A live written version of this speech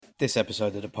This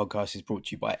episode of the podcast is brought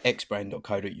to you by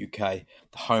xbrain.co.uk,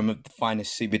 the home of the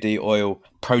finest CBD oil,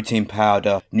 protein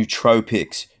powder,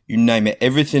 nootropics, you name it,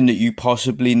 everything that you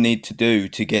possibly need to do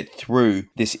to get through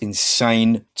this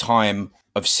insane time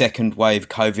of second wave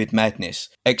COVID madness.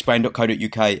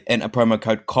 xbrain.co.uk, enter promo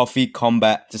code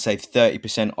COFFEECOMBAT to save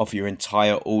 30% off your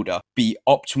entire order. Be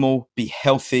optimal, be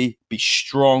healthy, be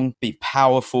strong, be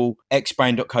powerful.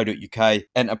 xbrain.co.uk,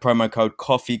 enter promo code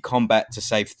COFFEECOMBAT to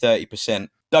save 30%.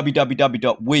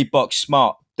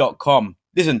 www.weboxsmart.com.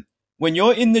 Listen, when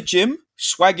you're in the gym,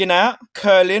 swagging out,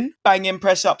 curling, banging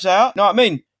press-ups out, know what I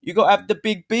mean? You got to have the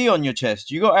big B on your chest.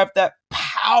 You got to have that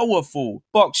powerful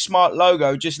Box Smart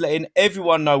logo, just letting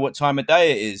everyone know what time of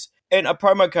day it is. Enter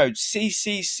promo code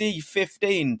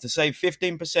CCC15 to save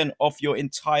 15% off your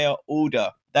entire order.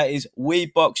 That is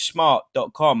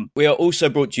weboxsmart.com. We are also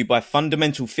brought to you by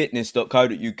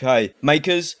fundamentalfitness.co.uk,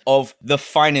 makers of the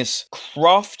finest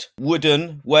craft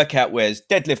wooden workout wears,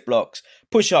 deadlift blocks,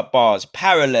 push-up bars,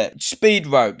 parallel, speed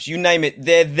ropes, you name it,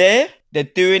 they're there. They're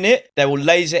doing it. They will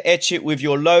laser etch it with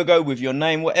your logo, with your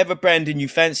name, whatever branding you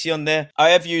fancy on there. I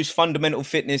have used Fundamental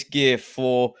Fitness gear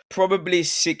for probably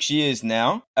 6 years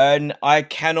now, and I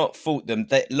cannot fault them.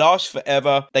 They last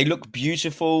forever. They look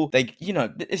beautiful.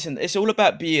 Listen, it's all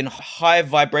about being high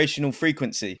vibrational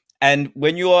frequency. And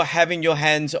when you are having your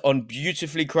hands on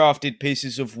beautifully crafted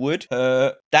pieces of wood,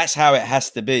 that's how it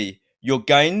has to be. Your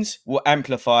gains will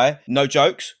amplify. No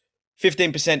jokes.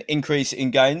 15% increase in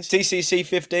gains.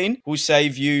 CCC15 will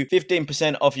save you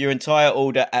 15% off your entire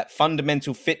order at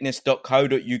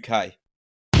fundamentalfitness.co.uk.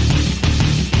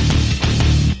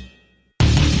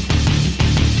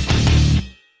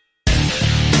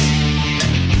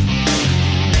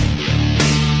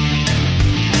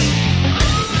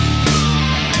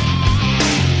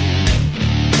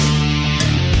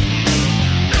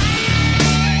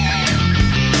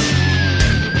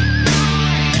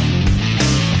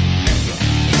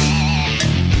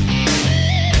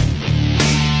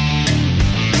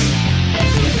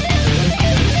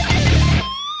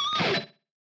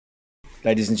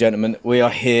 Ladies and gentlemen, we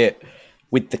are here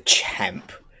with the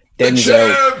champ,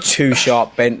 Denzel Too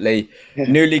Sharp Bentley,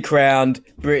 newly crowned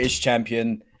British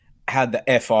champion. How the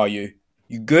F are you?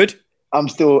 You good? I'm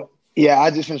still, I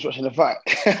just finished watching the fight.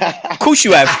 Of course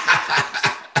you have.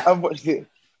 I've watched it.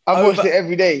 I've watched it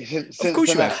every day since. Of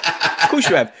course you have. Of course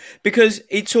you have. Because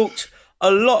he talked a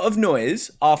lot of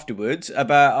noise afterwards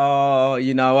about,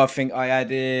 I think I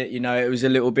had it, it was a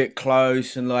little bit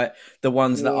close and like the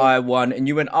ones that I won. And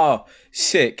you went,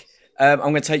 sick. I'm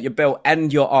going to take your belt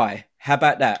and your eye. How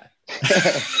about that?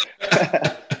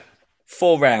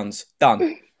 4 rounds.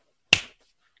 Done.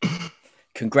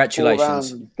 Congratulations. 4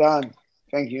 rounds, done.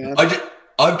 Thank you, man.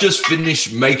 I've just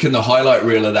finished making the highlight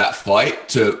reel of that fight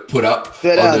to put up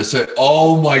on the set.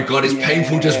 Oh my God, it's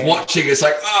painful just watching. It's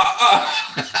like,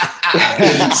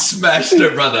 smashed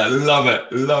it, brother. Love it.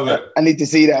 I need to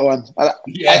see that one. Man.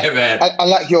 I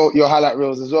like your highlight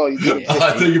reels as well.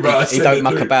 Thank you, bro. He don't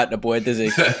muck about the boy, does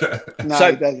he? No,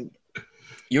 he doesn't.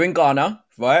 You're in Ghana,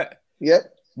 right?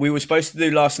 Yep. We were supposed to do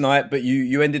last night, but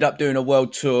you ended up doing a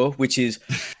world tour, which is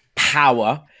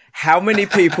power. How many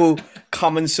people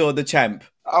come and saw the champ?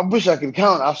 I wish I could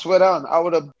count. I swear down. I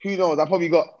would have, who knows? I probably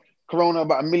got Corona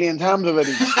about 1 million times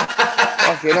already.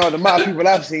 Okay, the amount of people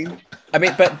I've seen. I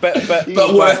mean, but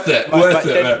worth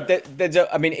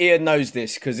it. Ian knows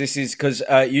this because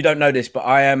you don't know this, but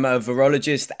I am a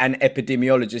virologist and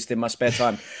epidemiologist in my spare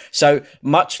time. So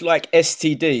much like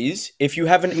STDs, if you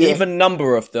have an even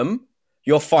number of them,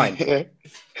 you're fine.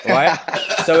 Right?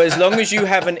 So as long as you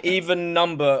have an even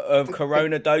number of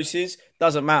Corona doses,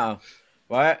 doesn't matter.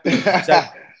 Right? So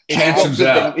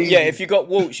if you got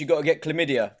warts, you got to get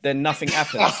chlamydia. Then nothing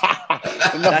happens.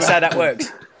 That's how that works.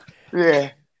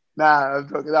 Yeah. Nah,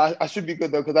 I should be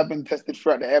good though because I've been tested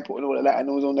throughout the airport and all of that, and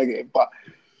it was all negative. But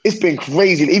it's been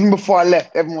crazy. Even before I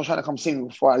left, everyone was trying to come see me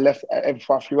before I left,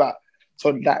 before I flew out.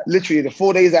 So that literally the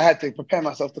 4 days I had to prepare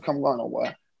myself to come Ghana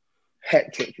were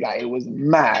hectic. Like it was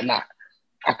mad. Like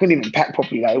I couldn't even pack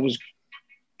properly. Like it was.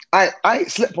 I ain't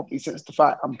slept properly since the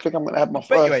fight. I think I'm gonna have my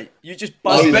first. Wait, you just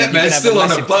buzzed. I bet, man, still on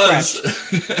a buzz.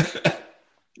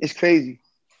 It's crazy.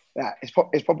 Yeah, it's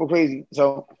proper crazy.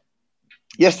 So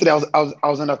yesterday I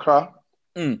was in Accra.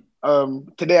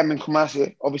 Today I'm in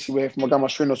Kumasi. Obviously we're from my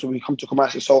grandma's funeral, so we come to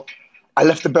Kumasi. So I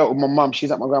left the belt with my mum. She's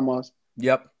at my grandma's.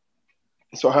 Yep.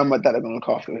 So her and my dad are gonna look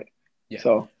after it. Yeah.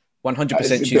 So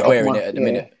 100% she's wearing it at the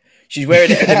minute. She's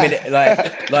wearing it at the minute,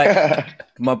 like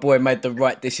my boy made the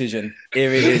right decision.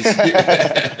 Here it is.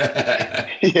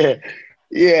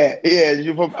 Yeah. I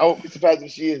won't be surprised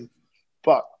if she is.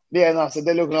 But so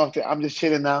they're looking after it. I'm just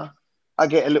chilling now. I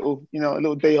get a little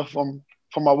day off from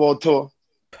for my world tour.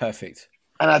 Perfect.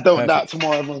 And I don't doubt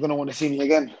tomorrow everyone's going to want to see me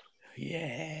again.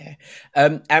 Yeah.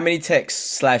 How many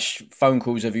texts / phone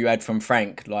calls have you had from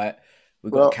Frank? Like,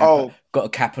 we've got to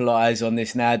capitalise on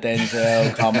this now,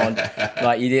 Denzel. Come on.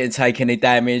 Like, you didn't take any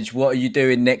damage. What are you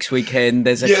doing next weekend?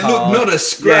 There's a card. Look, not a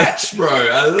scratch, bro.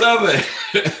 I love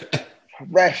it.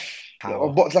 Ref.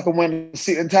 I've boxed like I'm wearing a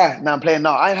suit and tie. Now I'm playing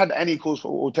now. I ain't had any calls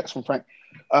or texts from Frank.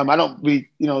 I don't really,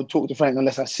 talk to Frank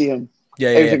unless I see him.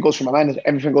 Everything goes from my manager.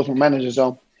 Everything goes from my manager.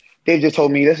 So Dave just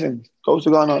told me, listen, go to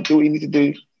Ghana, do what you need to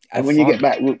do. And when you get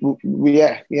back, when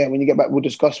you get back, we'll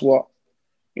discuss what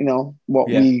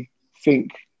we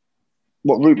think,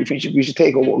 what route we think we should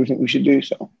take or what we think we should do.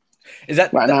 So is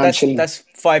that right now that's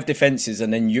 5 defenses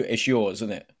and then it's yours,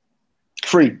 isn't it?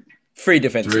 3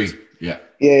 defenses. 3, yeah.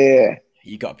 Yeah.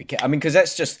 You got to be careful. I mean, because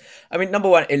that's just, number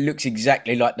one, it looks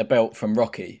exactly like the belt from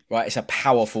Rocky, right? It's a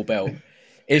powerful belt.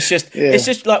 It's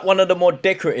just like one of the more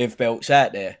decorative belts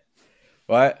out there,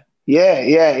 right?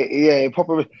 Yeah.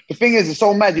 Proper. The thing is, it's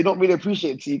so mad. You don't really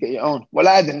appreciate it until you get your own. Well,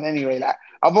 I didn't anyway. Like,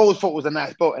 I've always thought it was a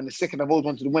nice belt and it's sick, and I've always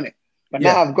wanted to win it. But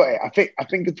now I've got it. I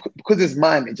think it's, because it's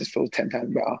mine, it just feels 10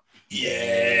 times better.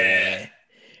 Yeah.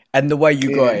 And the way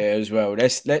you got it as well.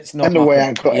 Let's not. And the way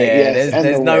I got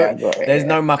it. There's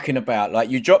no mucking about. Like,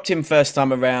 you dropped him first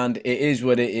time around. It is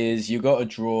what it is. You got a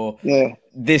draw. Yeah.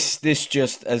 This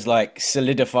just as like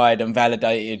solidified and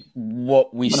validated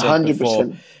what we said 100%.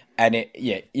 Before. And it,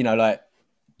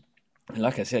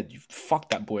 like I said, you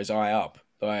fucked that boy's eye up.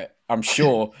 Like, I'm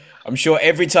sure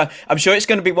every time, I'm sure it's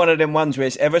going to be one of them ones where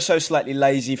it's ever so slightly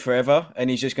lazy forever, and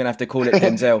he's just going to have to call it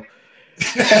Denzel.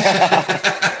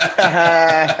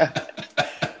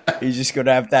 He's just going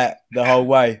to have that the whole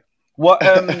way. What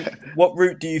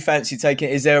route do you fancy taking?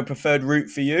 Is there a preferred route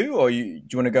for you, or do you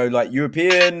want to go like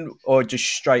European, or just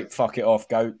straight fuck it off?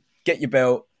 Go get your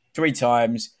belt 3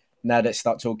 times. Now let's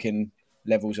start talking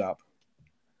levels up.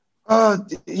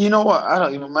 You know what? I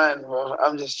don't even mind, bro.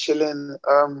 I'm just chilling.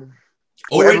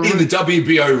 Already in the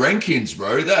WBO rankings,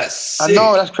 bro. That's sick. I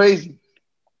know, that's crazy.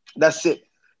 That's sick.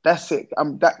 That's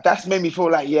made me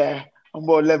feel like, I'm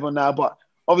more level now. But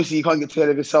obviously, you can't get ahead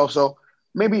of yourself. So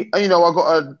maybe, I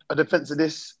got a defense of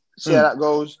this, see how that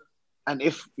goes. And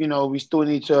if, we still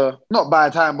need to, not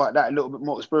buy time, but that little bit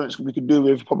more experience we could do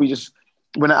with, probably just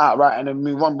win it outright and then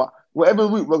move on. But whatever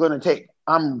route we're going to take,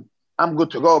 I'm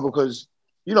good to go, because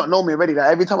you don't know me already.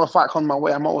 Like, every time a fight comes my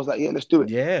way, I'm always like, let's do it.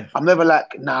 Yeah. I'm never like,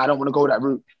 I don't want to go that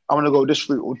route. I want to go this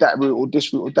route or that route or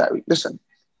this route or that route. Listen,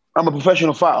 I'm a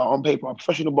professional fighter on paper. I'm a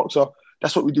professional boxer.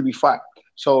 That's what we do. We fight.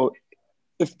 So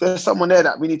if there's someone there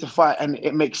that we need to fight and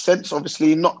it makes sense,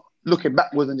 obviously not looking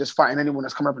backwards and just fighting anyone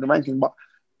that's coming up in the ranking, but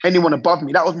anyone above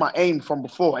me. That was my aim from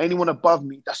before. Anyone above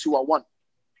me, that's who I want.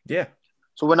 Yeah.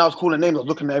 So when I was calling names, I was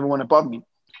looking at everyone above me.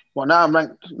 Well, now I'm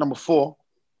ranked number 4.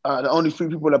 The only 3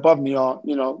 people above me are,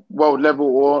 world level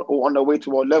or on their way to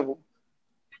world level.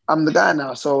 I'm the guy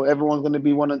now, so everyone's going to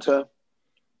be wanting to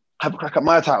have a crack at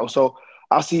my title. So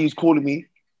I'll see who's calling me,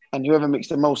 and whoever makes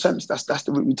the most sense, that's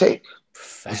the route we take.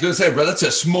 I was going to say, bro, that's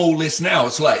a small list now.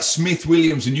 It's like Smith,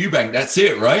 Williams, and Eubank. That's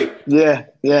it, right?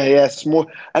 Yeah. Small,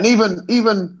 and even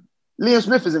Liam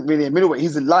Smith isn't really a middleweight.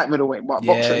 He's a light middleweight, but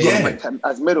boxer is ranked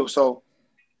as middle. So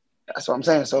that's what I'm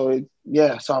saying. So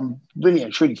so I'm really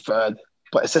and truly 3rd.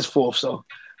 But it says 4th, so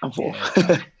I'm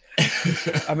 4th.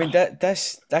 Yeah. I mean,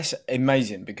 that's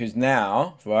amazing, because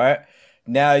now, right,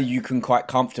 now you can quite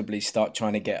comfortably start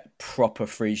trying to get proper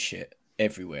free shit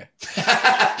everywhere.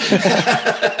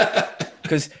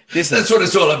 Because that's what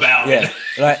it's all about. Yeah,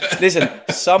 like, listen,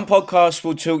 some podcasts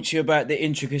will talk to you about the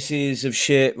intricacies of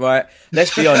shit, right?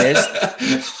 Let's be honest.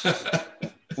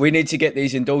 We need to get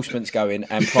these endorsements going,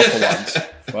 and proper ones,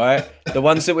 right? The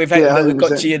ones that we've had, that we've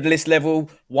got to your list level,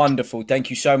 wonderful. Thank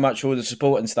you so much for all the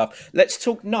support and stuff. Let's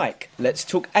talk Nike. Let's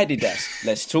talk Adidas.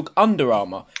 Let's talk Under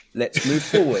Armour. Let's move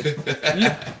forward.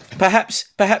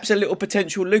 Perhaps a little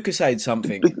potential Lucasade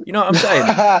something. You know what I'm saying?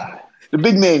 The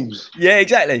big names. Yeah,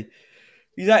 exactly.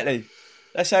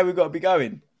 That's how we've got to be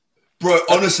going. Bro,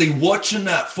 honestly, watching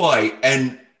that fight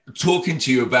and talking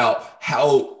to you about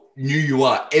how new you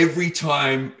are every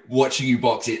time watching you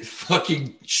box, it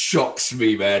fucking shocks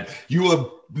me, man. You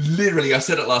are literally, I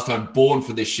said it last time, born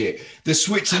for this shit. The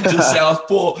switch into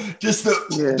southpaw, just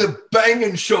the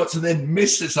banging shots and then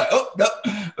miss. It's like, oh no,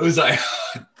 it was like,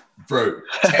 bro,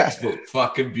 textbook,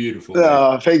 fucking beautiful.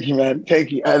 Oh, thank you, man.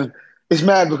 Thank you. And it's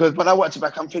mad because when I watch it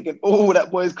back, I'm thinking, oh,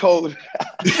 that boy's cold.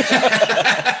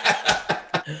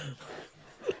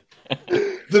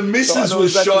 The missus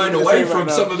was shying away from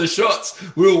some of the shots.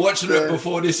 We were watching it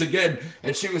before this again,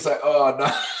 and she was like, oh, no.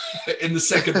 In the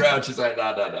second round, she's like,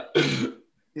 no.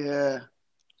 Yeah.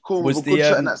 Cool, Was with a good the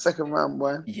shot in that second round,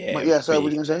 boy. yeah, But it yeah, was sorry, what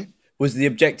big. you gonna say? Was the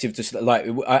objective just like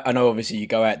I know obviously you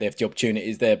go out there if the opportunity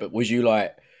is there, but was you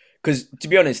like because to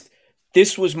be honest,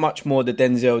 this was much more the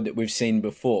Denzel that we've seen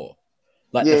before.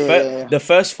 Like Yeah, yeah, yeah, the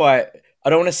first fight, I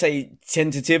don't want to say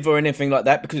tentative or anything like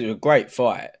that because it was a great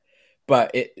fight,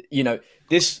 but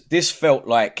this felt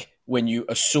like when you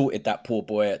assaulted that poor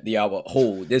boy at the Albert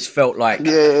Hall. This felt like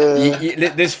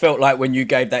yeah. this felt like when you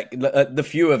gave that the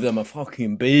few of them a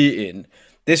fucking beating.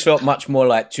 This felt much more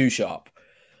like Too Sharp.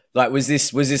 Like, was this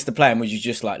the plan? Was you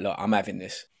just like, look, I'm having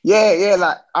this? Yeah.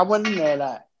 Like I went in there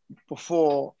like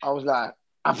before. I was like,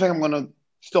 I think I'm gonna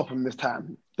stop him this time. You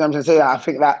know what I'm trying to say? I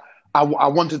think that I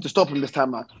wanted to stop him this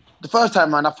time, man. The first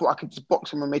time, man, I thought I could just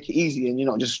box him and make it easy,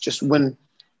 and just win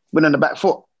on the back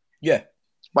foot. Yeah.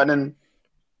 But then,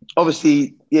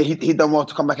 obviously, yeah, he done well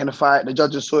to come back in the fight. The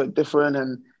judges saw it different,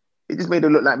 and it just made it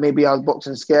look like maybe I was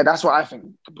boxing scared. That's what I think.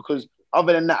 Because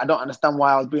other than that, I don't understand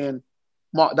why I was being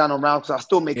marked down on rounds because I was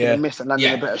still making a miss and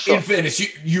landing a better shot. In fairness,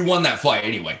 you won that fight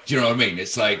anyway. Do you know what I mean?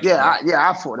 It's like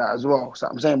I thought that as well. So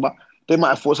I'm saying, but they might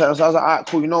have thought so. So I was like, all right,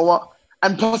 cool. You know what?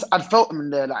 And plus, I'd felt him in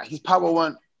there. Like his power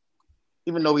weren't,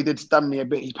 even though he did stun me a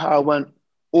bit, his power weren't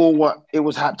all what it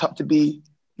was hyped up to be.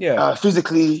 Yeah.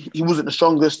 Physically, he wasn't the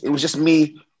strongest. It was just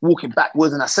me walking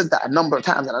backwards, and I said that a number of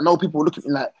times. And I know people were looking at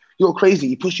me like, "You're crazy.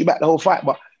 He pushed you back the whole fight,"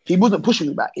 but he wasn't pushing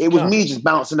me back. It was me just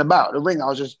bouncing about the ring. I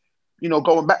was just,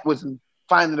 going backwards and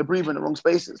finding the breather in the wrong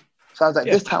spaces. So I was like,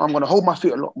 this time I'm going to hold my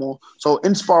feet a lot more. So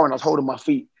in sparring, I was holding my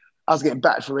feet. I was getting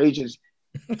battered for ages.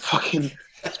 Fucking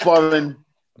sparring,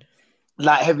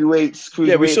 light heavyweights, cruiserweights.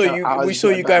 Yeah, we saw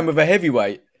you going with a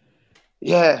heavyweight.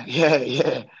 Yeah.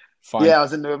 Fine. Yeah, I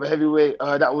was in there with a heavyweight.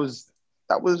 That was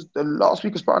the last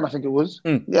week of sparring, I think it was.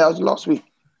 Yeah, it was last week.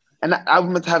 And I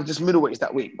was meant to have just middleweights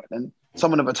that week, but then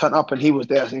someone of a turned up and he was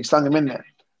there, so he slung him in there.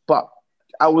 But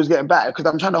I was getting battered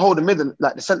because I'm trying to hold the middle,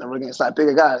 like the center against like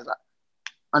bigger guys.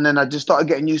 And then I just started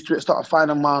getting used to it, started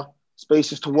finding my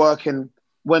spaces to work and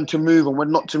when to move and when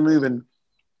not to move and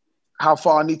how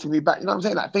far I need to move back. You know what I'm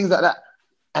saying? Like things like that.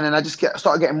 And then I just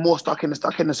started getting more stuck in.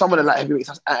 And some of the light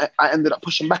heavyweights, I ended up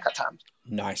pushing back at times.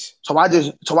 Nice. So I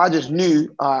just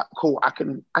knew, cool, I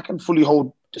can fully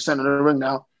hold the center of the ring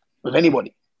now with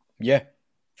anybody. Yeah,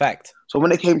 fact. So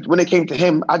when it came to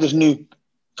him, I just knew.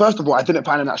 First of all, I didn't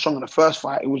find him that strong in the first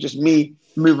fight. It was just me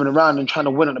moving around and trying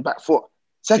to win on the back foot.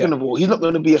 Second of all, he's not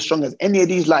going to be as strong as any of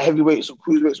these light heavyweights or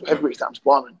cruiserweights or heavyweights that I'm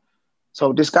sparring.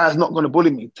 So this guy's not going to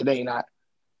bully me today. Like,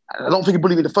 I don't think he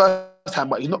bullied me the first time,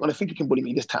 but he's not going to think he can bully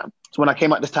me this time. So when I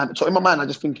came out this time, so in my mind, I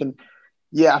just thinking,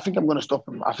 yeah, I think I'm going to stop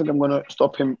him.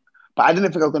 But I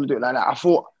didn't think I was going to do it like that. I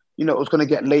thought, it was going to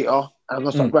get later and I was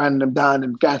going to start grinding him down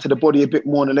and getting to the body a bit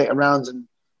more in the later rounds and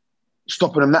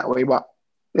stopping him that way. But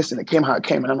listen, it came how it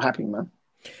came and I'm happy, man.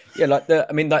 Yeah,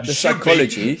 the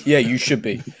psychology. Yeah, you should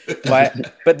be. Right?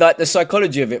 But like the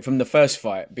psychology of it from the first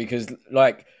fight, because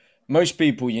like most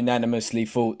people unanimously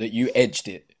thought that you edged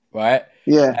it, right?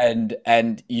 Yeah.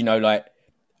 And like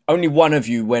only one of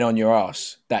you went on your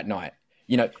ass that night.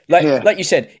 Like you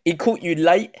said, he caught you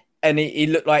late and he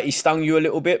looked like he stung you a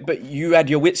little bit, but you had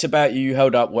your wits about you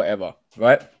held up, whatever,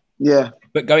 right? Yeah.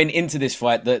 But going into this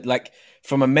fight, that like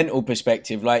from a mental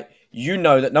perspective, like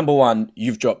that number one,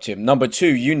 you've dropped him. Number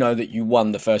two, that you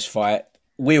won the first fight.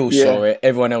 We all saw it.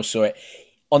 Everyone else saw it.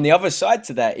 On the other side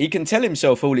to that, he can tell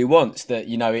himself all he wants that,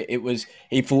 it was,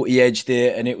 he thought he edged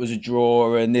it and it was a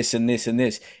draw and this and this and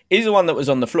this. He's the one that was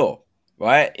on the floor,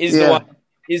 right? He's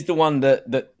the one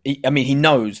that he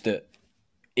knows that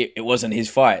it wasn't his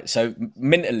fight. So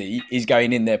mentally, he's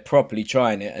going in there properly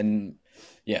trying it. And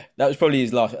yeah, that was probably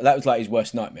that was like his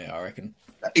worst nightmare, I reckon.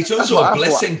 It's also a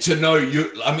blessing to know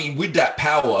with that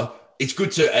power, it's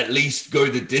good to at least go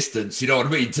the distance. You know what I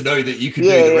mean? To know that you can do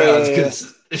the rounds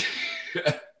because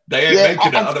they ain't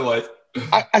making it otherwise.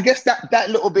 I guess that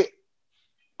little bit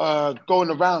going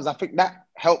the rounds, I think that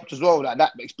helped as well. Like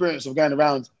that experience of going the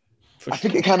rounds. I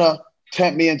think it kind of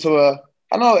turned me into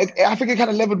I think it kind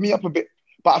of leveled me up a bit.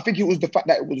 But I think it was the fact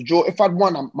that it was a draw. If I'd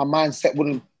won, my mindset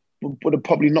would have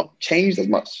probably not changed as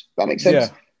much. Does that make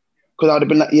sense? Yeah. Because I would have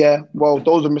been like, yeah, well,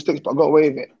 those are mistakes, but I got away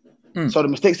with it. So the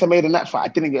mistakes I made in that fight, I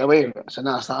didn't get away with it. So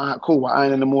now it's like, all right, cool, we're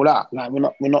ironing them all out. Like we're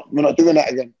not doing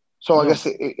that again. So I guess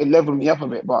it leveled me up a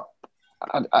bit. But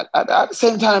at the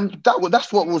same time,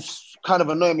 that's what was kind of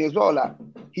annoying me as well. Like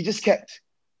he just kept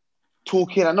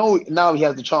talking. I know now he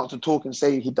has the chance to talk and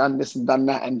say he done this and done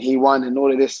that and he won and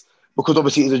all of this because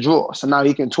obviously it's a draw. So now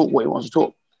he can talk what he wants to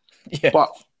talk. Yeah. But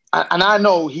I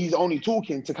know he's only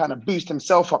talking to kind of boost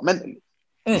himself up mentally.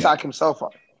 Psych himself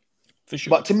up. For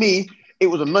sure. But to me, it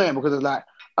was annoying because it's like,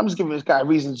 I'm just giving this guy a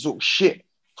reason to talk shit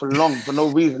for no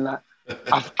reason. Like,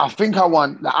 I think I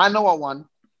won. Like, I know I won.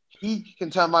 he can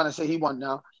turn around and say he won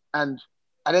now. And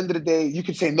at the end of the day, you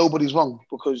could say nobody's wrong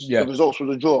because the results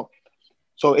was a draw.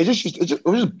 So it was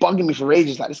just bugging me for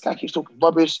ages. Like, this guy keeps talking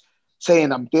rubbish,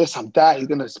 saying I'm this, I'm that. He's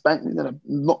gonna spank me, he's gonna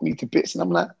knock me to bits, and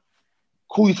I'm like,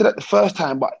 cool, you said that the first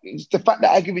time, but it's the fact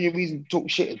that I give you a reason to talk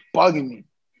shit is bugging me.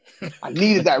 I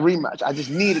needed that rematch. I just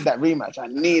needed that rematch. I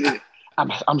needed it.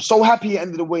 I'm so happy at the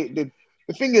end of the way. The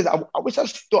thing is, I wish I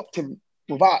stopped him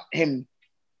without him.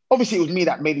 Obviously, it was me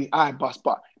that made the eye bust,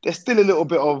 but there's still a little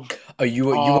bit of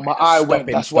my eye went.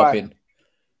 That's why.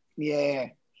 Yeah,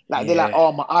 like they're like,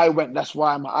 my eye went. That's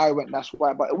why. My eye went. That's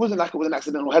why. But it wasn't like it was an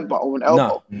accidental headbutt or an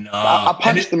elbow. No. I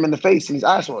punched him in the face, and his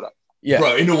eye saw that. Yeah,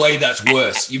 bro. In a way, that's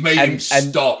worse. You made him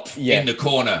stop in the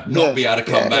corner, not be able to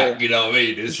come back. You know what I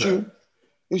mean? It's true.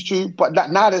 It's true. But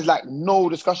now there's like no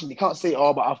discussion. You can't say,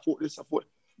 but I thought this, I thought.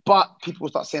 But people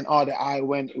start saying, the eye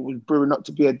went. It was brewing up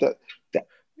to be a.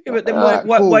 Yeah, but then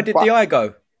why did the eye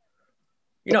go?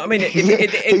 You know what I mean?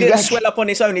 It didn't swell up on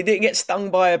its own. He didn't get stung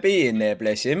by a bee in there,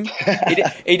 bless him.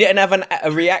 He didn't have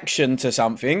a reaction to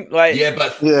something.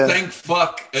 Thank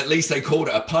fuck, at least they called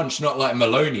it a punch, not like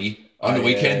Maloney on the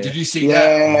weekend. Did you see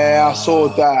that? Yeah, I saw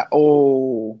that.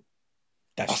 Oh,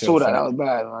 I saw that. That was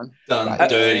bad, man. Done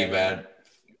dirty, man.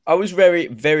 I was very,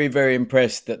 very, very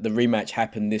impressed that the rematch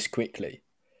happened this quickly.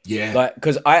 Yeah.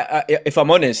 Because I, if I'm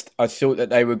honest, I thought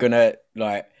that they were going to,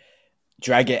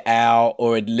 drag it out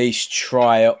or at least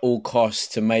try at all costs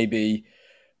to maybe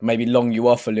long you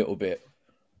off a little bit.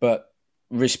 But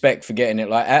respect for getting it.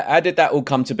 How did that all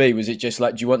come to be? Was it just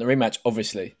do you want the rematch?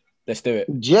 Obviously, let's do it.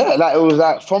 Yeah, it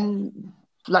was from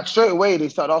straight away they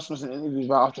started asking us in interviews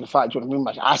right after the fight, do you want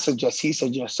the rematch? I said yes, he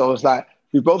said yes. So it's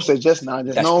we both said yes now.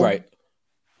 That's great.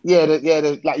 Yeah,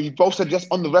 you both said yes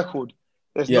on the record.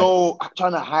 There's no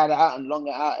trying to hide it out and long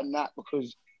it out and that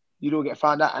because you don't get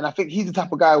found out. And I think he's the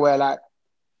type of guy where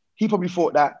he probably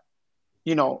thought that,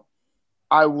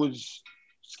 I was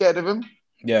scared of him.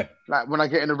 Yeah. When I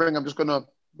get in the ring, I'm just going to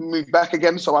move back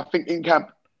again. So I think in camp,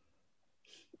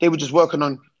 they were just working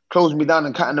on closing me down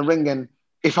and cutting the ring. And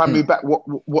if I move back,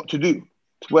 what to do?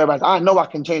 Whereas I know I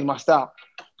can change my style.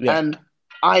 Yeah. And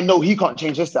I know he can't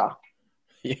change his style.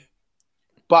 Yeah.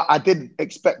 But I did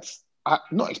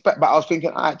not expect, but I was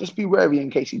thinking, just be wary in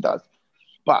case he does.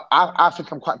 But I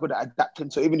think I'm quite good at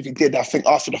adapting. So even if he did, I think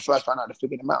after the first round, I'd have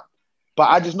figured him out. But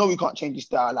I just know we can't change his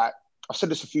style. I've said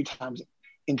this a few times.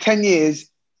 In 10 years, he's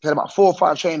had about 4 or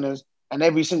 5 trainers, and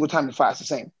every single time the fight's the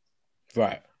same.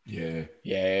 Right. Yeah.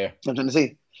 Yeah. I'm trying to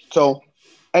say. So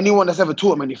anyone that's ever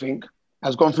taught him anything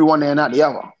has gone through one ear and out the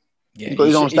other. Yeah, he's got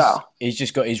his own style. He's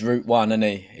just got his route one, hasn't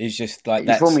he? He's just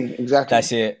you feel me? Exactly.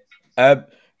 That's it.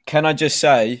 Can I just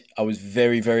say, I was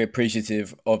very, very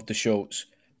appreciative of the shorts.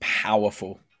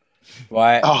 Powerful.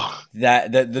 Right?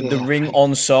 The ring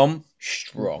ensemble,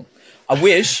 strong. I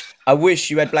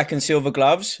wish you had black and silver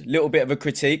gloves. Little bit of a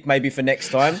critique, maybe for next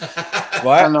time.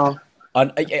 Right? I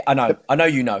know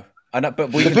you know. I know,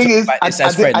 but we the can thing talk is, about this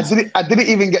as friends. I didn't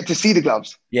even get to see the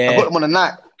gloves. Yeah. I got them on the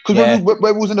night. Because when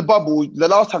we was in the bubble, the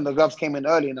last time the gloves came in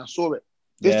early and I saw it.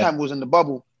 This time we was in the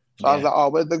bubble. So I was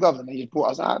like, where's the gloves? And they just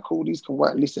brought us. I was like, cool, these can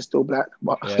work. At least they're still black.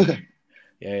 But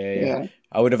Yeah.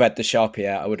 I would have had the Sharpie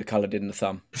out. I would have coloured in the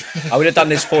thumb. I would have done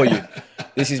this for you.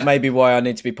 This is maybe why I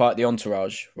need to be part of the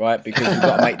entourage, right? Because we've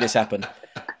got to make this happen,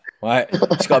 right?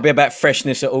 It's got to be about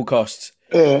freshness at all costs.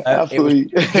 Yeah, absolutely.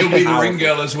 He'll be the ring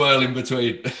girl as well in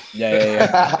between.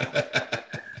 Yeah.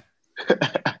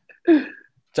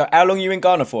 So how long are you in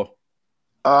Ghana for?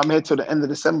 I'm here till the end of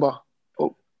December.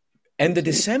 End of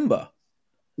December?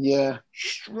 Yeah.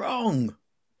 Strong.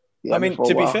 Yeah, I mean,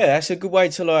 to be fair, that's a good way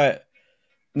to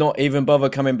not even bother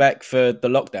coming back for the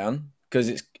lockdown because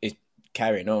it's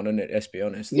carrying on, isn't it? Let's be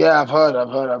honest. Yeah, I've heard.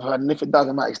 And if it does,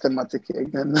 I might extend my ticket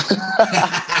again.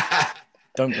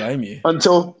 Don't blame you.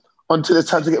 Until it's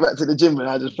time to get back to the gym and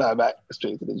I just fly back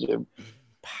straight to the gym.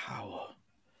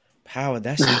 Power.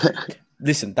 That's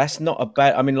listen, that's not a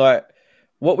bad. I mean,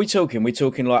 what we talking? We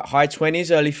talking high 20s,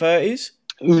 early 30s?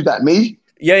 Who's that? Me?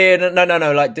 Yeah.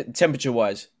 No. Temperature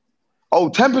wise. Oh,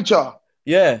 temperature.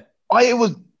 Yeah. It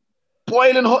was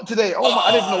boiling hot today. Oh my!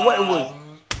 I didn't know what it was.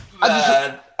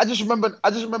 I just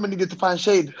remember needed to find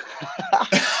shade.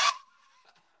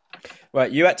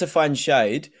 Right, you had to find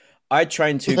shade. I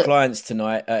trained 2 clients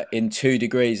tonight in 2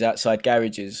 degrees outside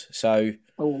garages. So,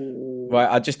 right,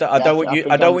 I don't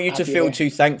want you to feel too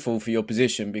thankful for your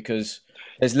position because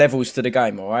there's levels to the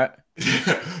game. All right.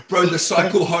 Bro, the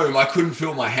cycle home, I couldn't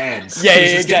feel my hands. Yeah,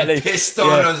 exactly. Pissed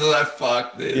on. I was like,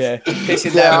 fuck this. Yeah,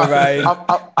 pissing down the rain.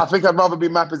 I think I'd rather be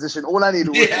in my position. All I needed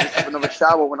was to have another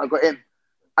shower when I got in.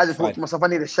 I just thought to myself, I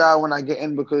need a shower when I get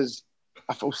in because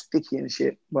I feel sticky and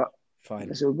shit. But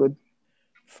it's all good.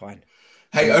 Fine.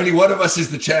 Hey, only one of us is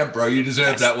the champ, bro. You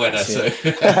deserve that winner. So.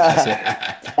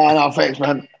 Oh, no, thanks,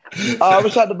 man. I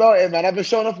wish I had the belt in, man. I've been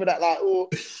showing off with that, like, all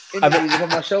interviews on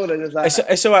my shoulder. Just like,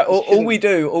 it's all right. All we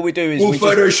do is we'll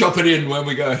Photoshop it in when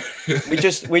we go. we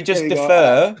just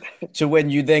defer to when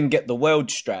you then get the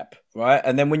world strap, right?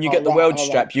 And then when you get the world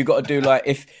strap, you got to do like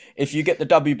if you get the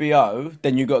WBO,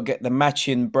 then you got to get the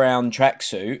matching brown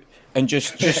tracksuit and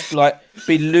just like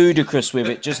be ludicrous with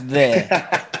it, just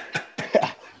there.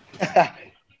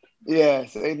 Yeah,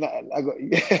 so I got.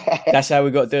 That's how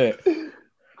we got to do it.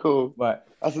 Cool. Right.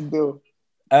 That's a deal.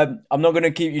 I'm not going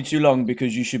to keep you too long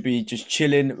because you should be just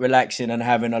chilling, relaxing, and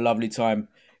having a lovely time.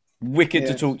 Wicked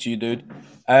to talk to you, dude.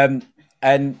 And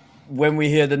when we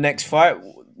hear the next fight,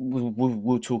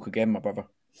 we'll talk again, my brother.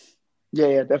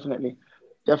 Yeah, definitely.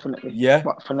 Yeah.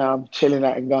 But for now, I'm chilling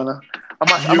out in Ghana.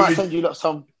 I might send you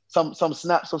some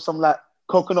snaps of some like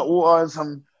coconut water and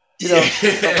some, you know.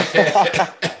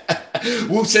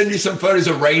 We'll send you some photos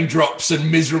of raindrops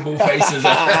and miserable faces.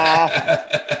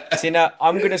 See, now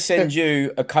I'm going to send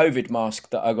you a COVID mask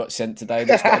that I got sent today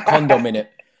that's got a condom in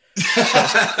it.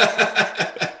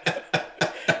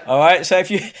 All right, so if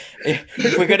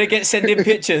we're going to get sending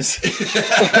pictures.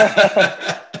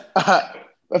 I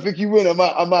think you win. I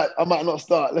might not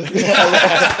start. I'll let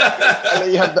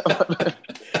you have that one.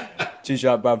 Cheers,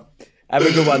 bruv. Have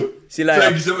a good one. See you later.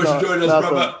 Thank you so much for joining us,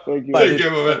 brother. Thank you. Take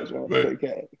care, man. Take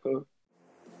care.